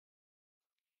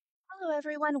Hello,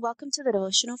 everyone. Welcome to the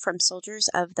devotional from Soldiers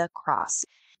of the Cross.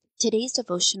 Today's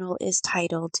devotional is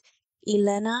titled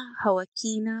Elena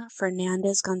Joaquina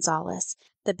Fernandez Gonzalez.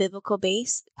 The biblical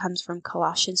base comes from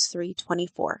Colossians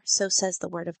 3:24. So says the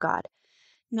Word of God.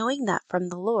 Knowing that from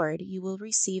the Lord you will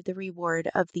receive the reward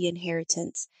of the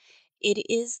inheritance. It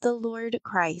is the Lord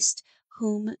Christ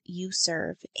whom you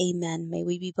serve. Amen. May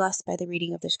we be blessed by the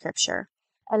reading of the scripture.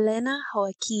 Elena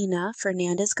Joaquina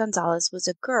Fernandez Gonzalez was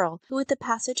a girl who with the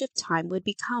passage of time would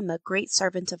become a great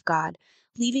servant of God,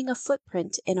 leaving a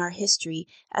footprint in our history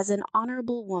as an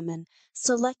honorable woman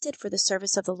selected for the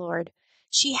service of the Lord.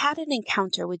 She had an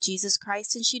encounter with Jesus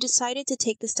Christ and she decided to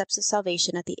take the steps of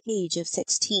salvation at the age of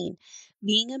 16,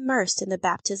 being immersed in the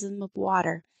baptism of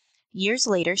water. Years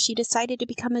later, she decided to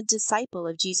become a disciple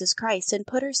of Jesus Christ and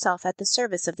put herself at the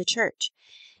service of the church.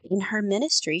 In her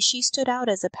ministry, she stood out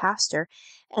as a pastor,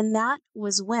 and that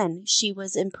was when she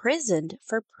was imprisoned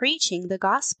for preaching the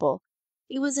gospel.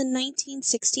 It was in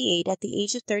 1968, at the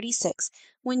age of 36,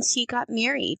 when she got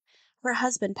married. Her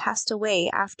husband passed away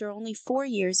after only 4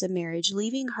 years of marriage,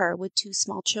 leaving her with 2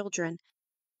 small children.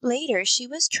 Later, she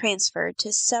was transferred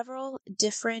to several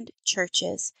different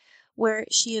churches, where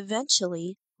she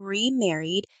eventually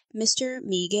remarried Mr.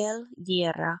 Miguel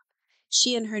Guerra.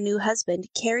 She and her new husband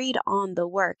carried on the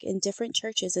work in different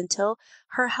churches until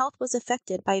her health was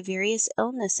affected by various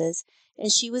illnesses,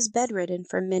 and she was bedridden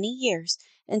for many years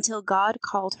until God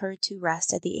called her to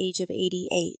rest at the age of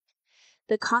 88.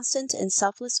 The constant and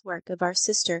selfless work of our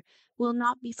sister will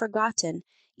not be forgotten,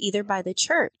 either by the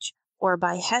church or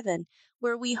by heaven,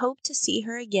 where we hope to see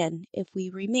her again if we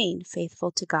remain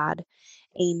faithful to God.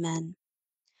 Amen.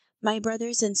 My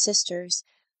brothers and sisters,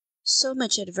 so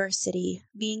much adversity,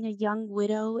 being a young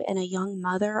widow and a young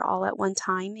mother all at one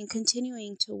time, and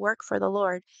continuing to work for the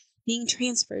Lord, being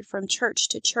transferred from church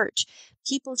to church,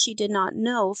 people she did not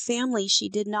know, family she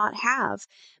did not have,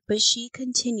 but she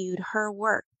continued her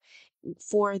work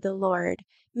for the Lord.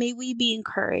 May we be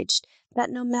encouraged that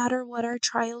no matter what our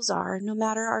trials are, no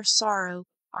matter our sorrow,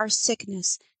 our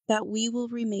sickness, that we will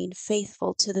remain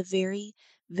faithful to the very,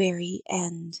 very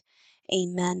end.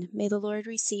 Amen. May the Lord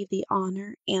receive the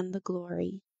honor and the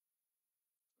glory.